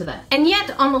attention to that. And yet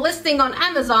on the listing on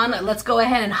Amazon, let's go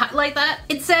ahead and highlight that.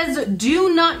 It says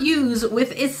do not use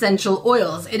with essential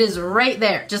oils. It is right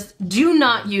there. Just do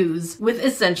not use with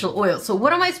essential oils. So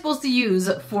what am I supposed to use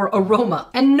for aroma?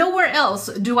 And nowhere else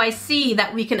do I see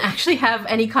that we can actually have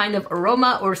any kind of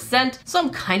aroma or scent, so I'm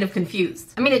kind of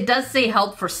confused. I mean, it does say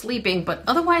help for sleeping, but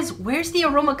otherwise, where's the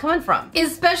aroma coming from?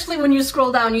 Especially when you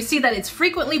scroll down, you see that it's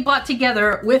frequently bought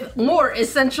together with more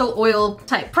essential oil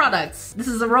type products. This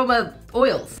is aroma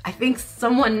oils. I think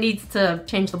someone needs to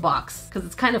change the box because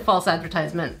it's kind of false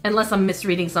advertisement. Unless I'm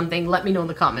misreading something, let me know in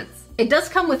the comments. It does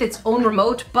come with its own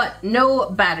remote, but no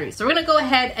batteries. So we're gonna go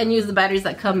ahead and use the batteries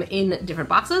that come in different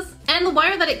boxes. And the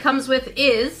wire that it comes with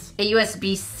is a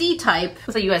USB-C type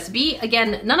with a USB.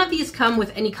 Again, none of these come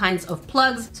with any kinds of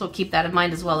plugs, so keep that in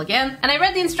mind as well again. And I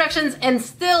read the instructions and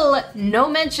still no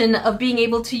mention of being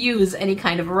able to use any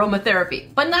kind of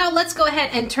aromatherapy. But now let's go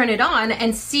ahead and turn it on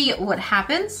and see what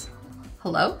happens.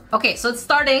 Hello? Okay, so it's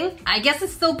starting. I guess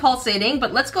it's still pulsating,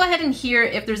 but let's go ahead and hear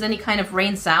if there's any kind of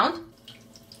rain sound.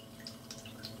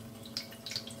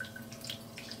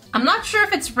 I'm not sure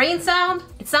if it's rain sound.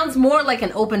 It sounds more like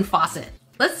an open faucet.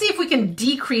 Let's see if we can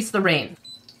decrease the rain.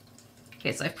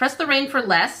 Okay, so I've pressed the rain for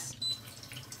less.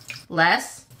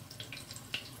 Less.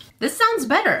 This sounds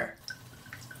better.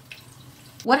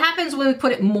 What happens when we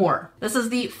put it more? This is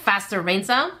the faster rain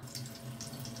sound.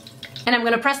 And I'm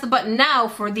gonna press the button now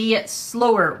for the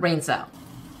slower rain sound.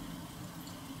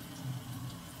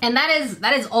 And that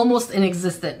is almost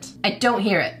inexistent. I don't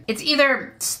hear it. It's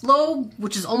either slow,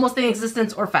 which is almost in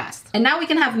existence, or fast. And now we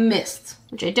can have mist,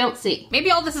 which I don't see.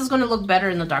 Maybe all this is gonna look better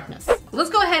in the darkness.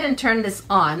 Let's go ahead and turn this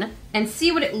on and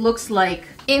see what it looks like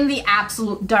in the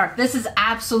absolute dark. This is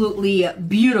absolutely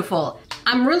beautiful.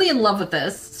 I'm really in love with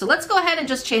this. So let's go ahead and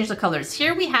just change the colors.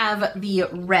 Here we have the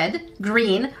red,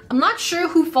 green. I'm not sure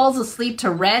who falls asleep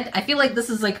to red. I feel like this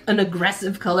is like an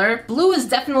aggressive color. Blue is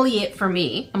definitely it for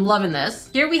me. I'm loving this.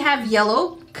 Here we have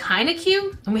yellow, kind of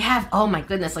cute. And we have, oh my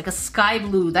goodness, like a sky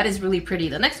blue. That is really pretty.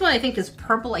 The next one I think is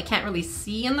purple. I can't really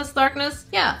see in this darkness.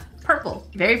 Yeah, purple,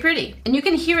 very pretty. And you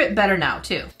can hear it better now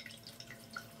too.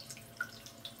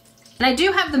 And I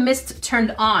do have the mist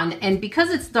turned on, and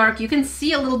because it's dark, you can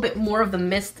see a little bit more of the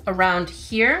mist around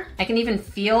here. I can even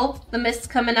feel the mist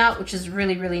coming out, which is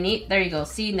really, really neat. There you go.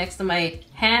 See, next to my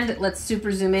hand, let's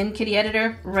super zoom in, kitty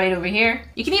editor, right over here.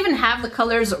 You can even have the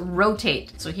colors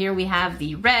rotate. So here we have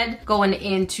the red going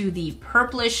into the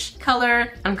purplish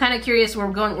color. I'm kind of curious where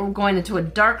we're going into a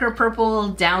darker purple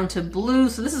down to blue.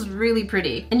 So this is really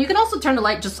pretty. And you can also turn the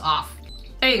light just off.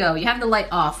 There you go, you have the light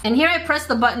off. And here I press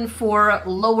the button for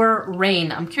lower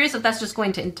rain. I'm curious if that's just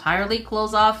going to entirely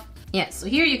close off. Yeah, so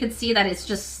here you can see that it's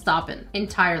just stopping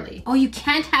entirely. Oh, you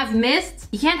can't have mist?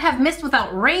 You can't have mist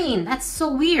without rain. That's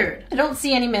so weird. I don't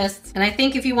see any mist. And I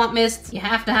think if you want mist, you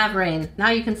have to have rain. Now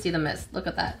you can see the mist. Look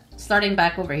at that. Starting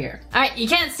back over here. All right, you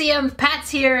can't see him. Pat's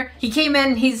here. He came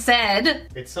in, he said...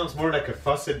 It sounds more like a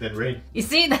faucet than rain. You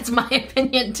see, that's my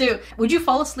opinion too. Would you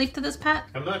fall asleep to this, Pat?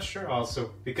 I'm not sure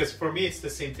also, because for me it's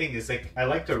the same thing. It's like, I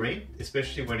like the rain,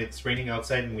 especially when it's raining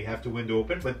outside and we have the window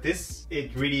open, but this, it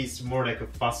really is more like a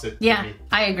faucet for me.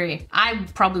 I agree. I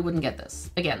probably wouldn't get this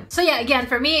again. So yeah, again,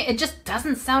 for me, it just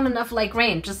doesn't sound enough like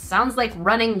rain. It just sounds like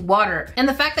running water. And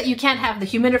the fact that you can't have the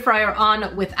humidifier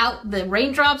on without the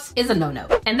raindrops is a no-no.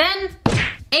 And then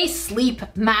a sleep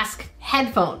mask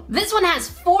headphone. This one has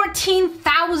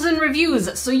 14,000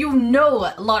 reviews, so you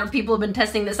know a lot of people have been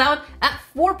testing this out at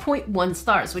 4.1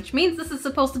 stars, which means this is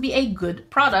supposed to be a good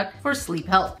product for sleep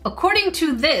health. According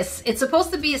to this, it's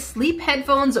supposed to be a sleep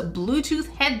headphones, Bluetooth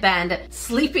headband,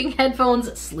 sleeping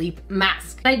headphones, sleep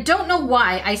mask. And I don't know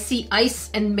why I see ice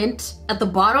and mint at the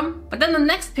bottom, but then the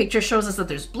next picture shows us that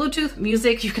there's Bluetooth,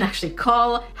 music, you can actually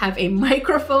call, have a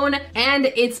microphone, and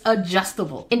it's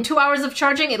adjustable. In 2 hours of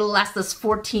charging, it'll last us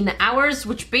 14 hours,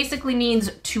 which basically means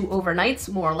 2 overnights,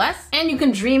 more or less. And you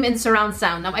can dream in surround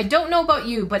sound. Now, I don't know about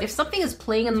you, but if something is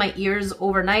playing in my ears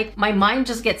overnight, my mind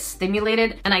just gets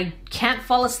stimulated and I can't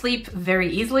fall asleep very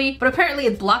easily. But apparently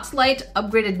it blocks light,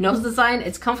 upgraded nose design,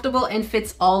 it's comfortable and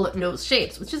fits all nose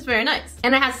shapes, which is very nice.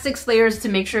 And it has 6 layers to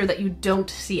make sure that you don't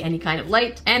see any kind of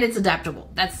light, and it's adaptable.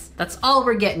 That's all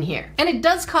we're getting here. And it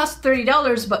does cost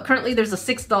 $30, but currently there's a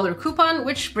 $6 coupon,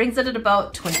 which brings it at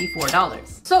about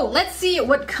 $24. So let's see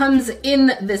what comes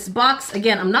in this box.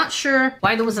 Again, I'm not sure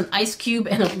why there was an ice cube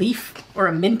and a leaf or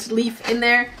a mint leaf in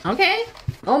there. Okay.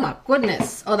 Oh my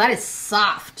goodness. Oh, that is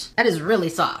soft. That is really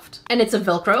soft. And it's a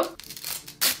Velcro.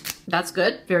 That's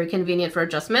good. Very convenient for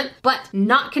adjustment, but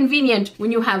not convenient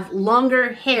when you have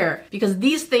longer hair, because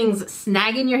these things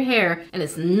snag in your hair and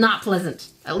it's not pleasant.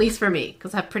 At least for me,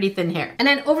 because I have pretty thin hair. And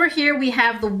then over here we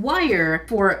have the wire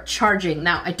for charging.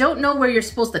 Now, I don't know where you're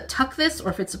supposed to tuck this or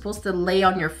if it's supposed to lay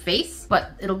on your face,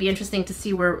 but it'll be interesting to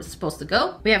see where it's supposed to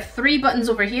go. We have 3 buttons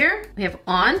over here. We have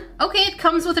on. Okay, it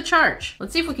comes with a charge.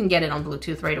 Let's see if we can get it on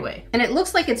Bluetooth right away. And it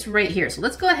looks like it's right here. So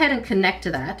let's go ahead and connect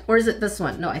to that. Or is it this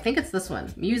one? No, I think it's this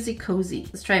one. Music Cozy.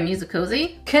 Let's try Music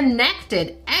Cozy.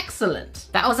 Connected. Excellent.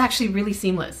 That was actually really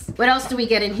seamless. What else do we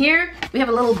get in here? We have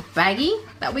a little baggie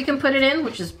that we can put it in,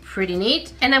 which is pretty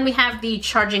neat. And then we have the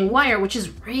charging wire, which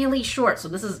is really short. So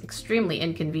this is extremely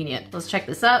inconvenient. Let's check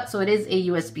this out. So it is a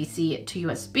USB-C to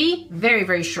USB. Very,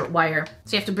 very short wire.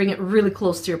 So you have to bring it really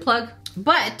close to your plug.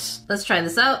 But let's try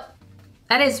this out.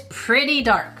 That is pretty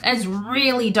dark. That is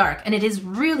really dark, and it is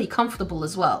really comfortable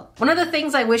as well. One of the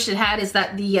things I wish it had is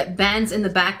that the bands in the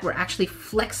back were actually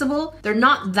flexible. They're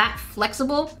not that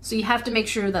flexible, so you have to make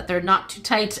sure that they're not too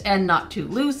tight and not too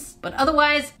loose. But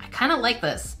otherwise, I kind of like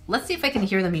this. Let's see if I can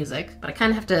hear the music, but I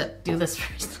kind of have to do this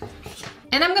first.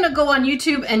 And I'm gonna go on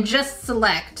YouTube and just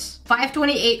select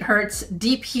 528 Hertz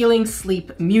deep healing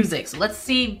sleep music. So let's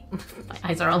see. My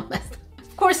eyes are all messed up.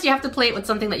 Of course, you have to play it with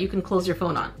something that you can close your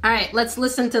phone on. All right, let's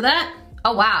listen to that.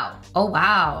 Oh, wow. Oh,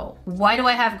 wow. Why do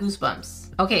I have goosebumps?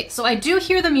 Okay, so I do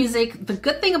hear the music. The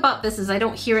good thing about this is I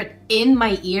don't hear it in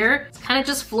my ear. It's kind of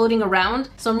just floating around.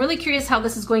 So I'm really curious how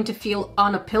this is going to feel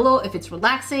on a pillow, if it's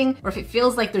relaxing, or if it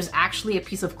feels like there's actually a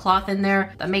piece of cloth in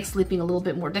there that makes sleeping a little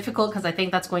bit more difficult, because I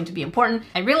think that's going to be important.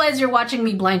 I realize you're watching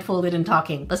me blindfolded and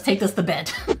talking. Let's take this to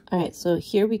bed. All right, so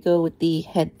here we go with the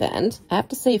headband. I have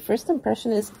to say, first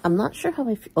impression is, I'm not sure how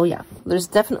I feel. Oh yeah, there's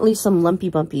definitely some lumpy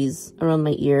bumpies around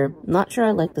my ear. Not sure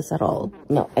I like this at all.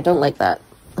 No, I don't like that.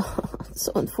 It's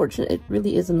so unfortunate. It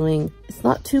really is annoying. It's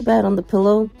not too bad on the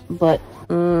pillow, but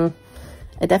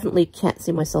I definitely can't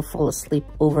see myself fall asleep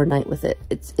overnight with it.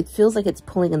 It feels like it's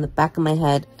pulling in the back of my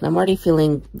head, and I'm already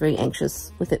feeling very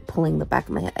anxious with it pulling the back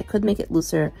of my head. I could make it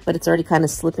looser, but it's already kind of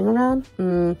slipping around.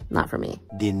 Not for me.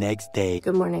 The next day.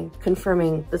 Good morning.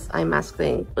 Confirming this eye mask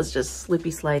thing was just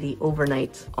slippy slidey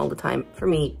overnight all the time. For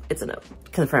me, it's a no.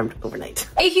 Confirmed overnight.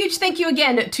 A huge thank you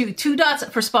again to 2 Dots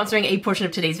for sponsoring a portion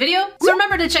of today's video. So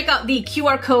remember to check out the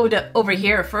QR code over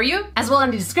here for you, as well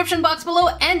in the description box below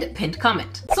and pinned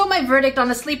comment. So my verdict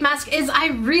on a sleep mask is I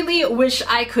really wish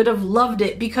I could have loved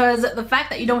it, because the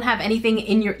fact that you don't have anything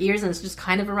in your ears and it's just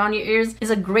kind of around your ears is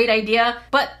a great idea,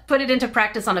 but put it into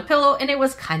practice on a pillow and it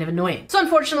was kind of annoying. So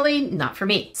unfortunately, not for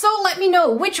me. So let me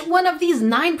know, which one of these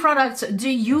 9 products do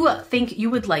you think you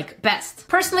would like best?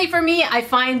 Personally for me, I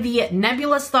find the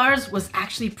Nebula Stars was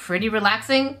actually pretty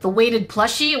relaxing. The weighted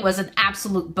plushie was an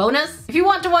absolute bonus. If you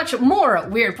want to watch more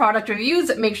weird product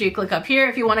reviews, make sure you click up here.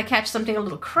 If you want to catch something a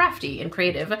little crafty and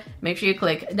creative, make sure you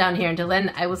click down here. Until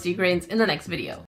then, I will see you grains in the next video.